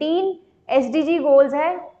 17 SDG goals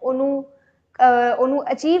ਹੈ ਉਹਨੂੰ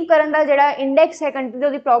ਅਚੀਵ ਕਰਨ ਦਾ ਜਿਹੜਾ ਇੰਡੈਕਸ ਹੈ ਕੰਟਰੀ ਦਾ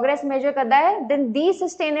ਉਹਦੀ ਪ੍ਰੋਗਰੈਸ ਮੈਜਰ ਕਰਦਾ ਹੈ। then these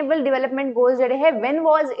sustainable development goals ਜਿਹੜੇ ਹੈ when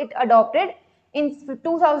was it adopted? in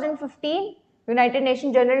 2015 United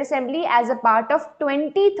Nations General Assembly as a part of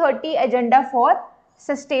 2030 agenda for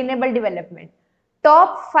sustainable development.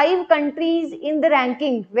 Top 5 countries in the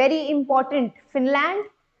ranking, very important: Finland,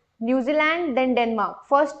 New Zealand, then Denmark.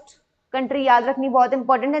 First country याद रखनी बहुत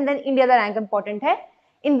important है, then India का rank important है.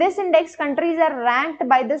 In this index, countries are ranked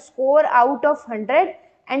by the score out of 100,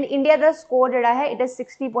 and India the score जड़ा है it is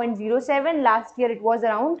 60.07. Last year it was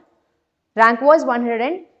around, rank was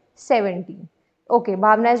 170. Okay,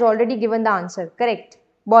 Bhavna has already given the answer, correct.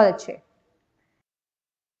 बहुत अच्छे.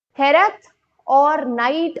 Herat or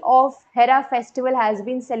Night of Hera festival has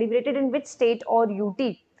been celebrated in which state or UT?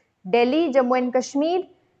 Delhi, Jammu and Kashmir,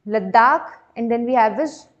 Ladakh, and then we have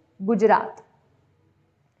this Gujarat.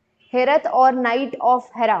 Herat or Night of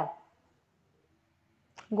Hera.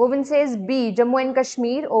 Govind says B, Jammu and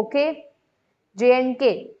Kashmir. Okay.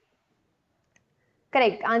 J&K.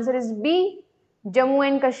 Correct. Answer is B, Jammu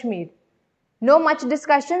and Kashmir. No much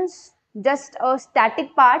discussions, just a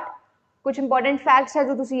static part. कुछ important facts है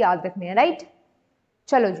जो तुसी याद रखने हैं, right?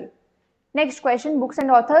 चलो जी. Next question, books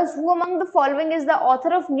and authors. Who among the following is the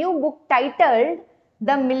author of new book titled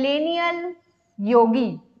The Millennial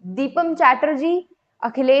Yogi? Deepam Chatterjee,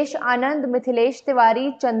 Akhilesh Anand, Mithilesh Tiwari,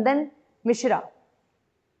 Chandan Mishra.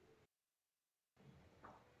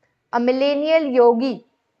 A Millennial Yogi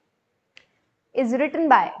is written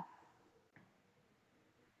by,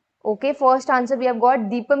 okay, first answer we have got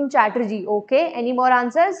Deepam Chatterjee. Okay, any more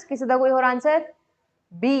answers? किसी का कोई और answer?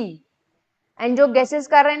 B. And जो guesses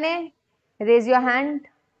कर रहे हैं, raise your hand.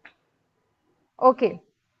 Okay,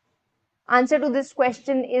 answer to this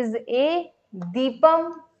question is A,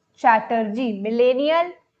 Deepam Chatterjee,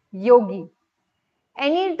 Millennial Yogi.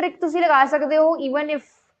 Any trick तुसी लगा सकते हो, even if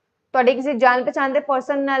ਤੁਹਾਡੇ ਕਿਸੇ ਜਾਣ ਪਛਾਣ ਦੇ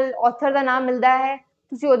ਪਰਸਨ ਨਾਲ author ਦਾ ਨਾਮ ਮਿਲਦਾ ਹੈ,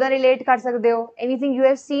 ਤੁਸੀਂ ਉਹਦਾ ਰਿਲੇਟ ਕਰ ਸਕਦੇ ਹੋ. Anything you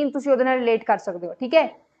have seen ਤੁਸੀਂ ਉਹਦੇ ਨਾਲ ਰਿਲੇਟ ਕਰ ਸਕਦੇ ਹੋ, ਠੀਕ ਹੈ?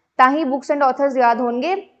 ਤਾਂ ਹੀ books and authors याद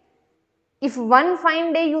होंगे. If one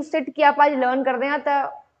fine day you sit कि आप आज learn कर दें तो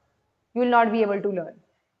you will not be able to learn.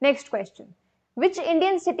 Next question. Which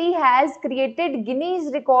Indian city has created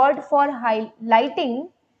Guinness record for lighting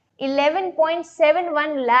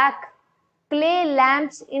 11.71 lakh clay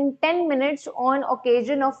lamps in 10 minutes on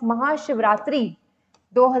occasion of Mahashivratri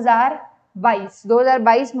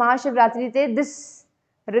 2022 Mahashivratri te this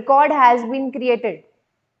record has been created,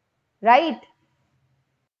 right?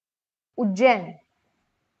 Ujjain.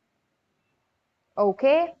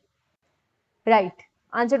 Okay, right.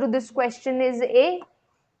 Answer to this question is A,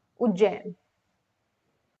 Ujjain.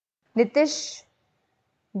 Nitish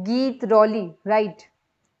Geet Rolly, right?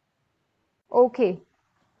 Okay,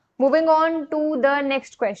 moving on to the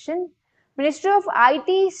next question. Ministry of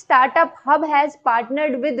IT Startup Hub has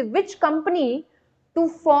partnered with which company to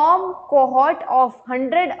form cohort of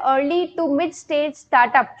 100 early to mid-stage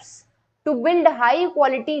startups to build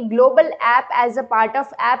high-quality global app as a part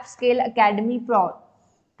of App Scale Academy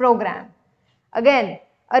program? Again,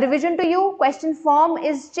 a revision to you. Question form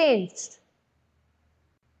is changed.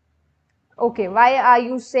 Okay, why are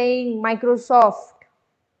you saying Microsoft?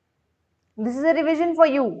 This is a revision for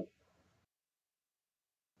you.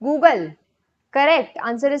 Google. Correct.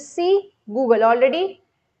 Answer is C, Google. Already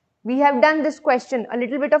we have done this question. A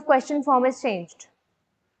little bit of question form is changed,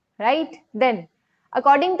 right? Then,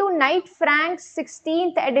 according to Knight Frank's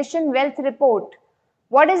 16th edition wealth report,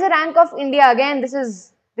 what is the rank of India? Again, this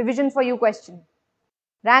is revision for you question.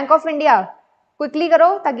 Rank of India. Quickly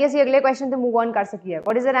करो ताकि ਅਸੀਂ अगले question पे move on कर सकिए.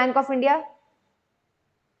 What is the rank of India?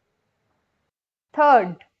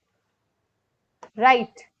 Third.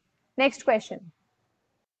 Right. Next question.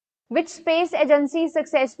 Which space agency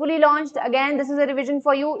successfully launched? Again, this is a revision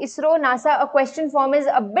for you. ISRO, NASA. A question form is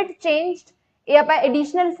a bit changed. ये आपा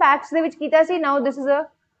additional facts दे विच कीता सी. Now this is a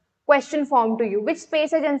question form to you. Which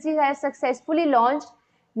space agency has successfully launched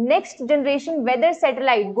next generation weather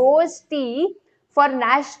satellite GOES-T for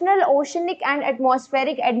National Oceanic and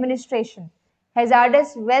Atmospheric Administration?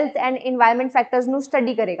 Hazardous wealth and environment factors नु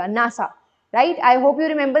study करेगा NASA. Right? I hope you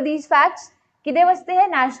remember these facts. किदे वास्ते है?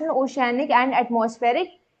 National Oceanic and Atmospheric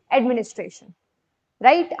Administration,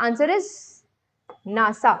 right? Answer is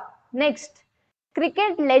NASA. Next,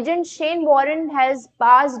 Cricket legend Shane Warne has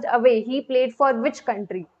passed away. He played for which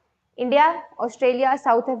country? India, Australia,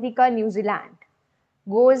 South Africa, New Zealand.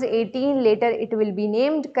 Goes 18, later it will be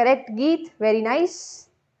named. Correct, Geet. Very nice.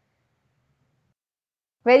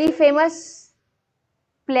 Very famous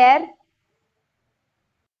player.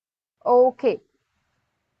 Okay.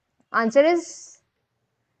 Answer is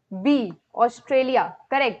B, Australia.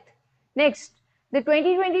 Correct. Next, the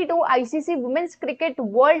 2022 ICC Women's Cricket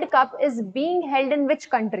World Cup is being held in which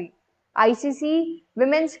country? ICC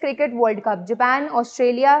Women's Cricket World Cup. Japan,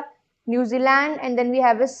 Australia, New Zealand, and then we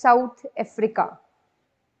have a South Africa.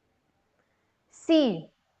 C,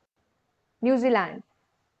 New Zealand.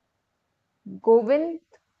 Govind,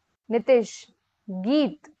 Nitish,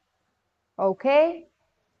 Geet. Okay.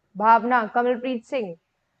 Bhavna, Kamalpreet Singh.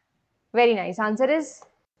 Very nice. Answer is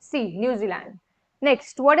C, New Zealand.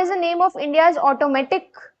 Next, what is the name of India's automatic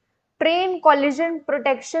train collision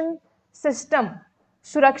protection system?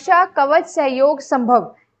 सुरक्षा कवच सहयोग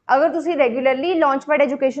संभव. अगर तुसी regularly launchpad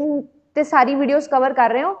education ते सारी videos cover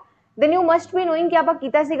कर रहे हो, then you must be knowing कि आपा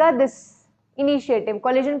कीता सीगा this initiative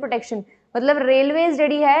collision protection. मतलब रेलवेज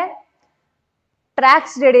ਜਿਹੜੀ ਹੈ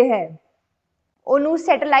ट्रैक्स ਜਿਹੜੇ ਹੈ ਉਹਨੂੰ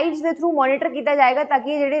ਸੈਟੇਲਾइट्स ਦੇ थ्रू मॉनिटर किया जाएगा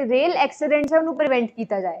ताकि ਜਿਹੜੇ रेल एक्सीडेंट्स है ਉਹਨੂੰ प्रिवेंट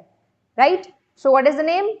किया जाए. Right? So what is the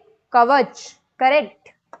name? Kavach. Correct.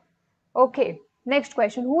 Okay. Next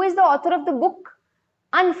question. Who is the author of the book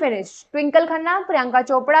Unfinished? Twinkle Khanna, Priyanka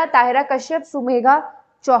Chopra, Tahira Kashyap, Sumegha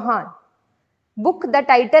Chauhan. Book, the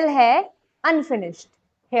title hai Unfinished.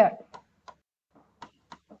 Here.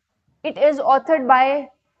 It is authored by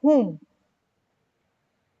whom?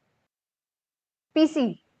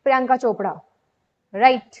 PC, Priyanka Chopra.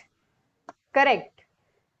 Right. Correct.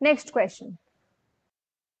 Next question.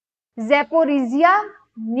 Zaporizhia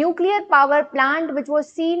nuclear power plant, which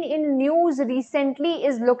was seen in news recently,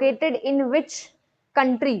 is located in which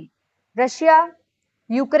country? Russia,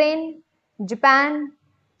 Ukraine, Japan,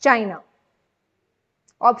 China.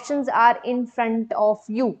 Options are in front of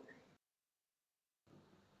you.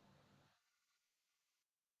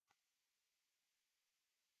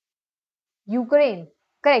 Ukraine.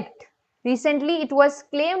 Correct. Recently, it was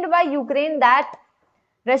claimed by Ukraine that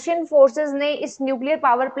Russian forces ने इस nuclear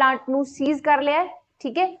power plant ਨੂੰ cease ਕਰ ਲਿਆ ਹੈ.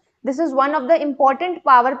 ਠੀਕ ਹੈ. This is one of the important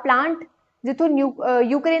power plant जिथों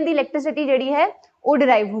Ukraine the electricity ਜਿਹੜੀ ਹੈ ਉਹ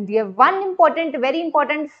ਡਿਰਾਈਵ ਹੁੰਦੀ ਹੈ. One important very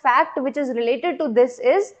important fact which is related to this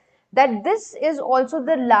is that this is also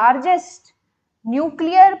the largest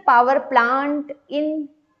nuclear power plant in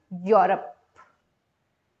Europe.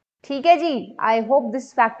 ठीक है जी. I hope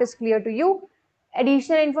this fact is clear to you.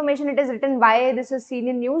 Additional information, it is written why this is seen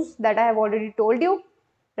in news that I have already told you.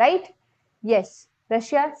 Right? Yes,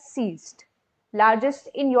 Russia seized. Largest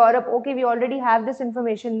in Europe. Okay, we already have this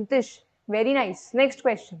information. Nitish, very nice. Next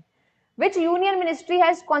question. Which union ministry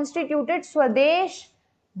has constituted Swadesh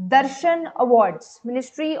Darshan Awards?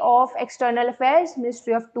 Ministry of External Affairs,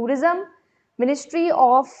 Ministry of Tourism, Ministry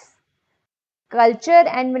of Culture,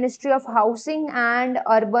 and Ministry of Housing and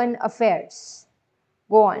Urban Affairs.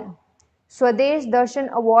 Go on. Swadesh Darshan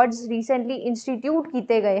Awards recently institute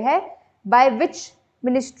किए गए हैं by which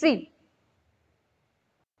ministry?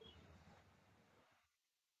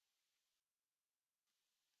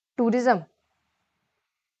 Tourism.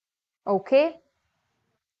 Okay.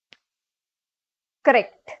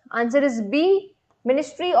 Correct. Answer is B,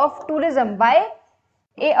 Ministry of Tourism. By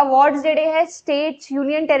ये awards जेडे हैं states,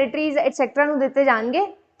 union territories etc ਨੂੰ ਦਿੱਤੇ ਜਾਣਗੇ.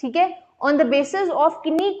 ठीक है. On the basis of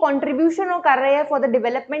Kinni contribution वो कर रहे हैं for the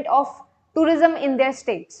development of tourism in their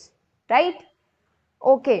states. Right?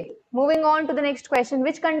 Okay, moving on to the next question.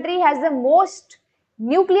 Which country has the most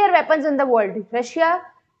nuclear weapons in the world? Russia,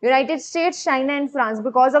 United States, China, and France.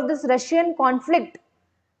 Because of this Russian conflict,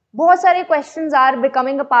 बहुत सारे questions are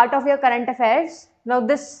becoming a part of your current affairs. Now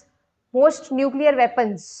this most nuclear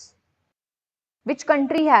weapons, which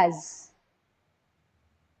country has?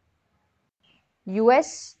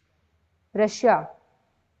 US, Russia.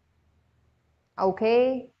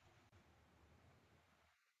 Okay.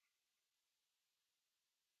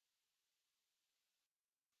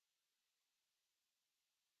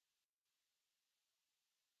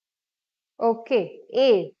 Okay,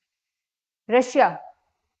 A, Russia.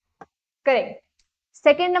 Correct.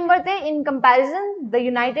 Second number the in comparison, the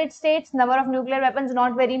United States number of nuclear weapons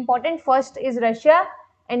not very important. First is Russia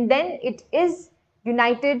and then it is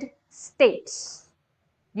United States.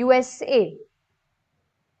 USA.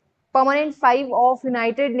 Permanent 5 of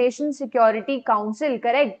United Nations Security Council.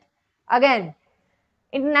 Correct. Again,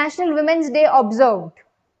 International Women's Day observed.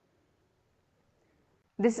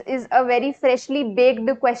 This is a very freshly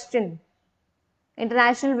baked question.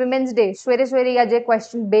 International women's day सवेरे सवेरे अज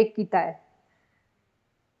question bake किया है.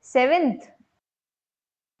 7th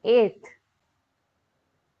 8th.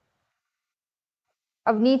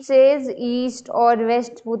 Avneet says east or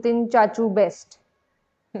west, Putin Chachu best.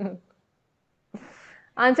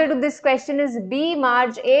 Answer to this question is B,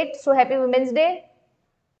 March 8th. So happy Women's Day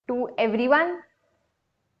to everyone.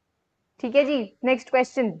 ठीक है जी, next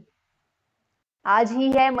question. आज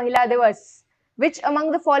ही है महिला दिवस. Which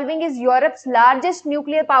among the following is Europe's largest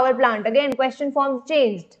nuclear power plant? Again, question form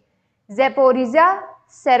changed. Zaporizhia,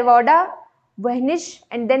 Servoda, Venice,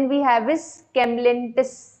 and then we have is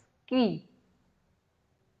Kemlensky.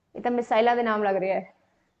 ये तो मिसाइला दे नाम लग रहे हैं.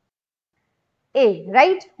 A,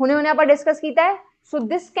 right? हुने आप डिस्कस कीता है. So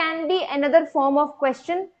this can be another form of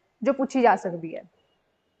question जो पूछी जा सकती है.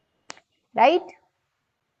 Right?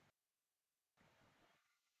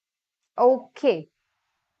 Okay.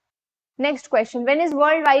 Next question. When is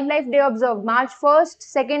World Wildlife Day observed? March 1st,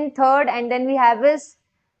 2nd, 3rd, and then we have is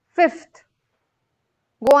 5th.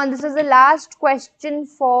 Go on. This is the last question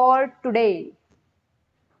for today.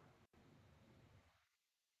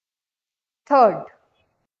 3rd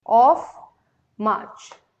of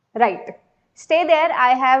March. Right. Stay there.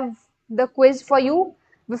 I have the quiz for you.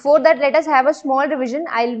 Before that, let us have a small revision.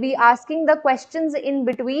 I'll be asking the questions in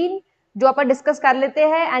between जो अपन discuss कर लेते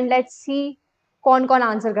हैं, and let's see कौन कौन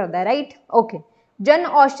answer करता है. Right. Okay. Jan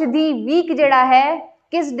Aushadhi week जेड़ा है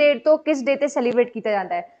किस डेट तो किस डे ते सेलिब्रेट किया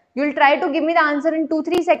जाता है? You will try to give me the answer in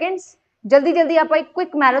 2-3 seconds. जल्दी जल्दी आप एक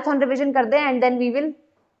क्विक मैराथन रिविजन कर दें and then we will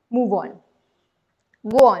move on.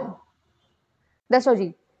 Go on. दसो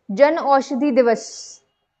जी. जन औषधि दिवस.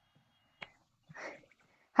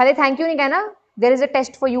 हले थैंक यू नहीं कहना. There is a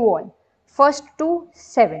test for you all. 1st to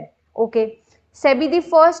 7th. Okay. SEBI, the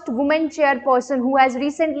first woman chairperson who has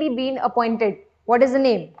recently been appointed. What is the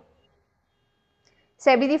name?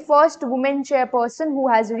 SEBI, the first woman chairperson who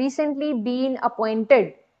has recently been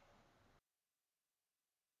appointed.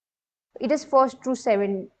 It is 1st to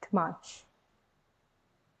 7th March.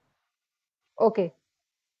 Okay.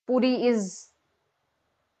 Puri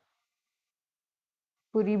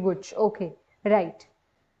Butch. Okay. Right.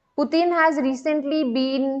 Putin has recently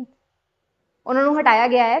been उन्होंने हटाया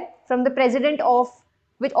गया है from the president of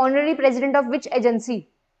which honorary president of which agency?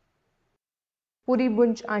 पूरी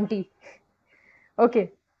बुंच aunty. Okay.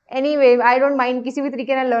 Anyway I don't mind, किसी भी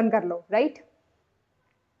तरीके से learn कर लो. Right.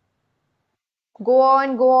 Go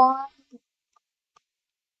on.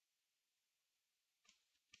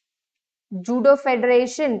 Judo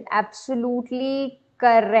federation. Absolutely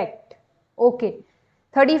correct. Okay.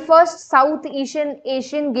 31st south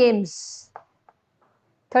Asian games.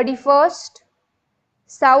 31st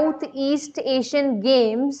south east Asian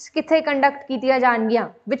games किथे conduct कीतियां जाणगियां?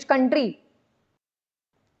 Which country?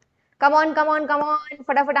 Come on.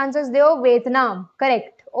 फटाफट answers दो. Vietnam.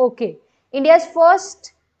 Correct. Okay. India's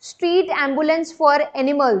first street ambulance for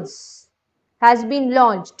animals has been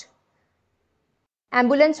launched.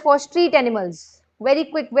 Ambulance for street animals. Very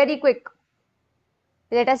quick.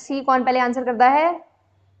 Let us सी कौन पहले answer करता है.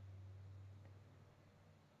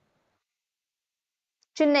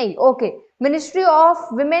 Chennai. Okay. Ministry of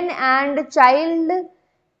women and child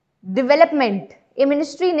development. ये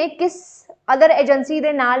ministry ने किस other agency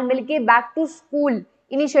दे नाल मिलके back to school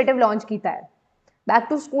initiative launch किया है? Back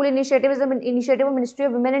to school initiative is the initiative of ministry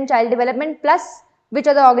of women and child development plus which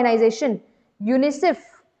other organisation? UNICEF.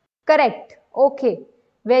 Correct. Okay.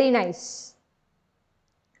 Very nice.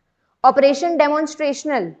 Operational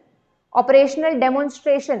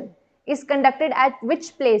demonstration is conducted at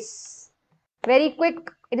which place? Very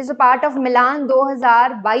quick. It is a part of Milan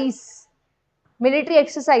 2022 military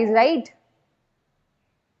exercise, right?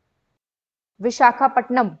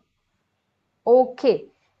 Vishakhapatnam. Okay.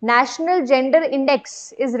 National Gender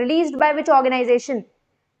Index is released by which organization?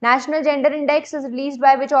 National Gender Index is released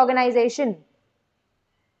by which organization?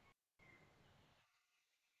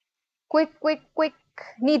 Quick.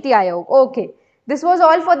 Niti Aayog. Okay. This was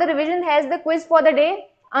all for the revision. Here's the quiz for the day.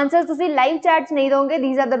 Answers to see live chats nahi donge.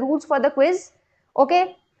 These are the rules for the quiz. Okay.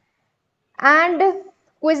 And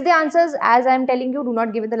quiz the answers as I am telling you. Do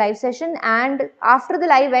not give it the live session. And after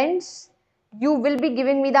the live ends, you will be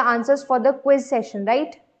giving me the answers for the quiz session,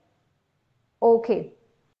 right? Okay.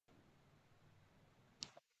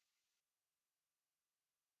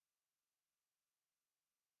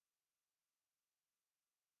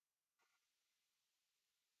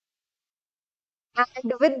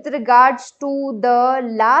 And with regards to the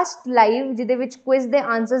last live ਜਿਹਦੇ ਵਿੱਚ quiz ਦੇ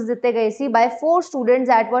answers ਦਿੱਤੇ ਗਏ ਸੀ by 4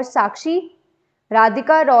 students that were Sakshi,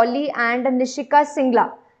 Radhika, Rolly and Nishika Singla.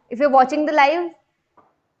 If you're watching the live,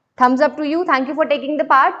 thumbs up to you. Thank you for taking the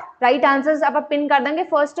part. Right answers आप pin कर देंगे.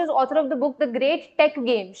 First is author of the book The Great Tech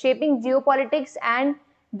Game, Shaping Geopolitics and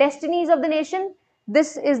Destinies of the Nation.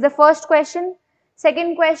 This is the first question.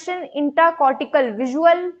 Second question, इंट्राकॉर्टिकल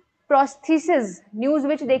visual prosthesis news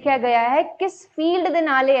which देखा गया है किस field दे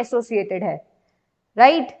नाल associated है,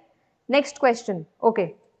 right. Next question, okay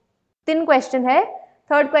 3 question है।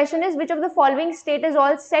 Third question is which of the following state is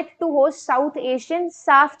all set to host south Asian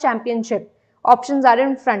साफ championship, options are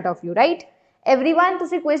in front of you, right. Everyone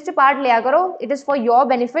तुसी quiz च part लिया करो, it is for your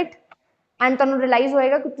benefit and तुहानू realise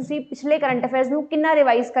होएगा कि तुसी पिछले करंट अफेयर्स नू कितना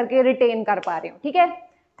रिवाइज करके रिटेन कर पा रहे हो, ठीक है।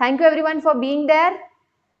 Thank you everyone for being there,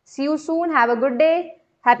 C you soon, have a good day,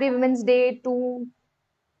 happy women's day to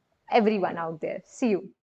everyone out there, see you।